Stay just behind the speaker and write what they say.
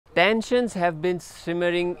Tensions have been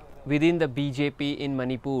simmering within the BJP in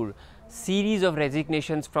Manipur. Series of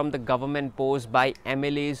resignations from the government posts by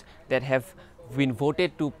MLAs that have been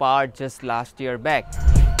voted to power just last year back.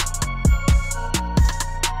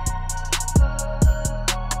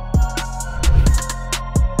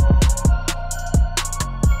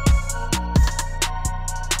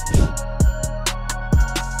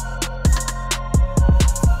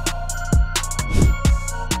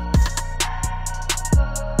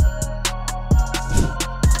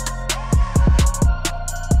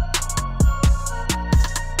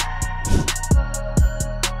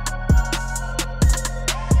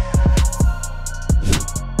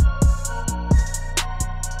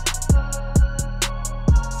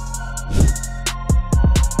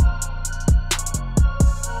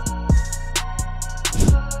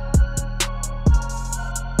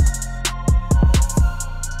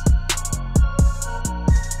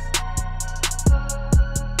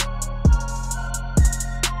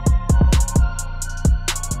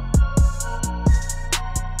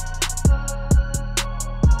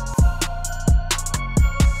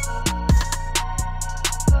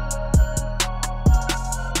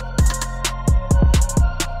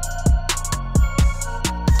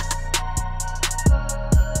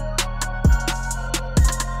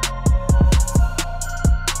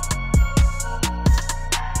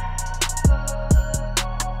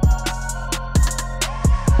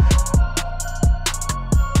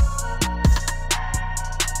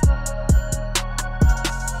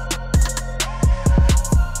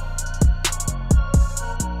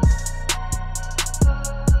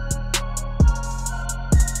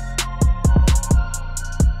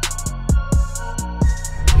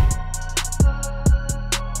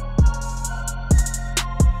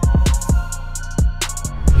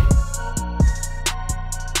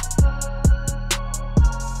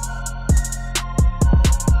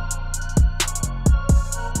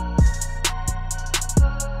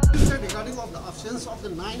 Of the absence of the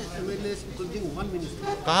 9 MLAs, including one minister.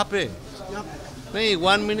 कहाँ पे? Yeah. नहीं,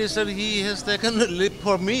 one minister he has taken the leap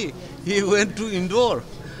for me. He went to Indore,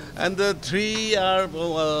 and the 3 are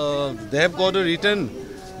they have got a return.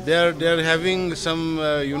 They are having some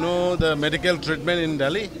the medical treatment in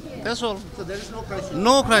Delhi. That's all. So there is no crisis.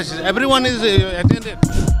 No crisis. Everyone is attended.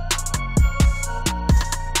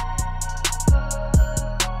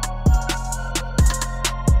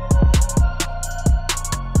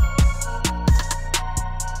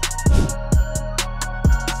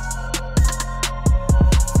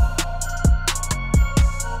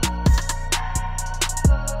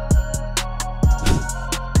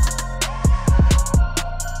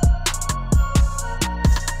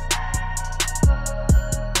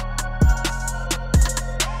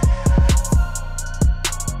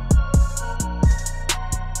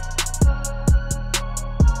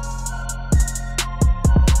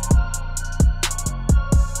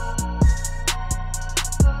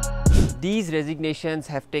 These resignations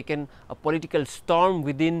have taken a political storm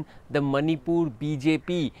within the Manipur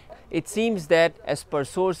BJP. It seems that, as per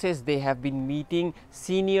sources, they have been meeting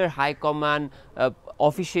senior high command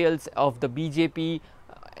officials of the BJP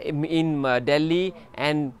in Delhi,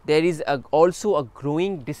 and there is also a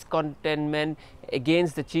growing discontentment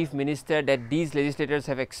against the chief minister that these legislators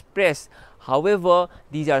have expressed. However,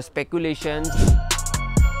 these are speculations.